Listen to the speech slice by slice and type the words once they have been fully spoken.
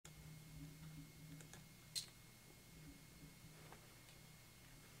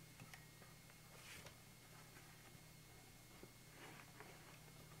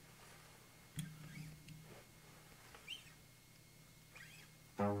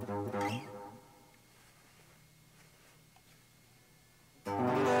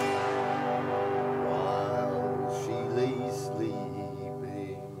While she lay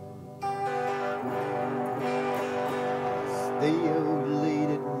sleeping, stay out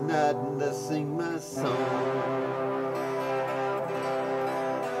late at night and I sing my song.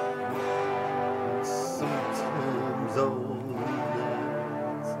 Sometimes all the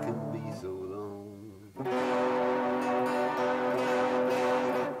nights can be so long.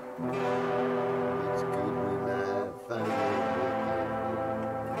 It's good when I finally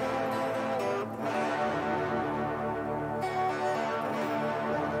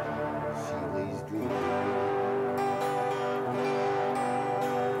she lays dreaming.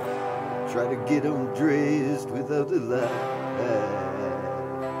 Try to get undressed without the light.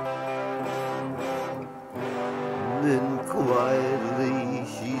 And then quietly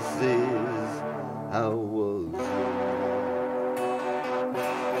she says, how was you?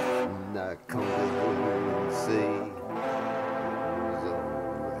 And I come to her and say, it was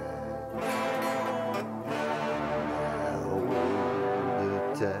alright. I hold her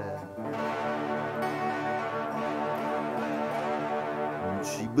tight. And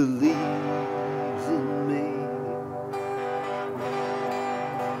she believes in me.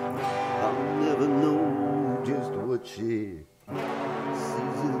 I'll never know just what she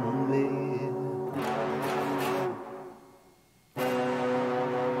sees in me. I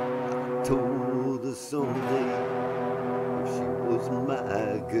told her someday if she was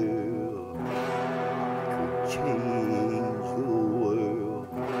my girl, I could change the world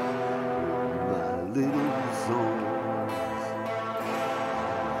with my little songs.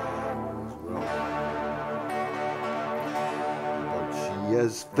 I was wrong, but she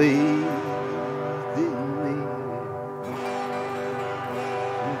has faith in me,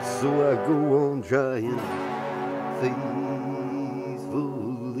 and so I go on trying faithfully.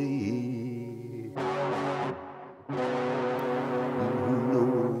 And who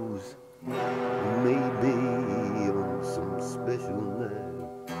knows, maybe on some special night,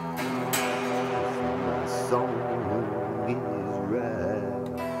 if my song is right,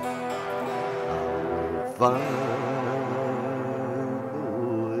 I will find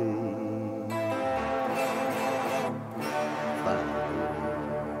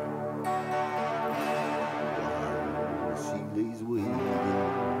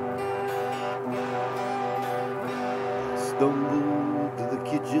stumbled to the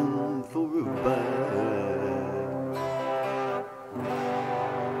kitchen for a bite,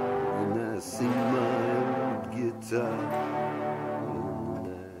 and I sing my old guitar in the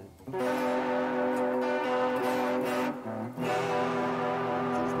night,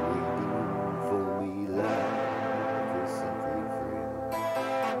 just waiting for me like a secret friend.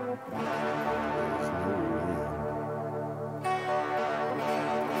 There's no end.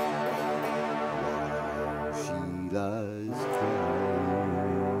 She lies crying.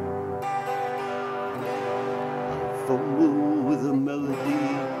 I fumble with a melody,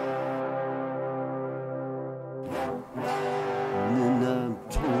 and then I'm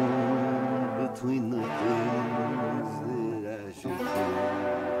torn between the things that I should do.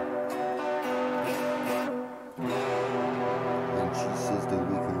 And she says to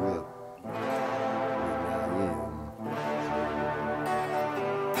wake her up when I am.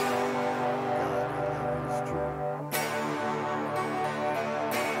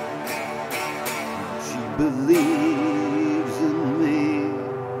 Believes in me.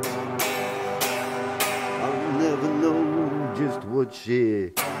 I'll never know just what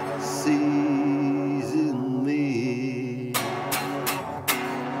she sees in me.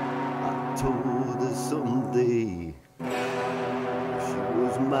 I told her someday she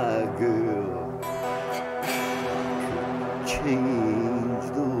was my girl, I could change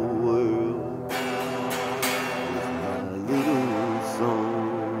the world with my little song.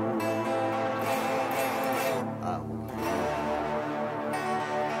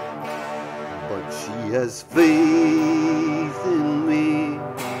 But she has faith in me,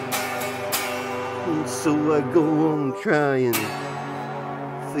 and so I go on trying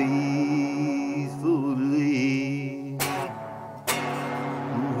faithfully.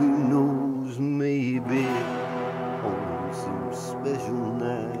 And who knows, maybe on some special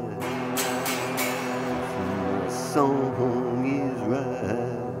night, if my song is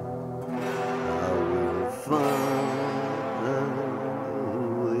right, I will find a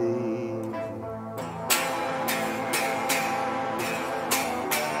way.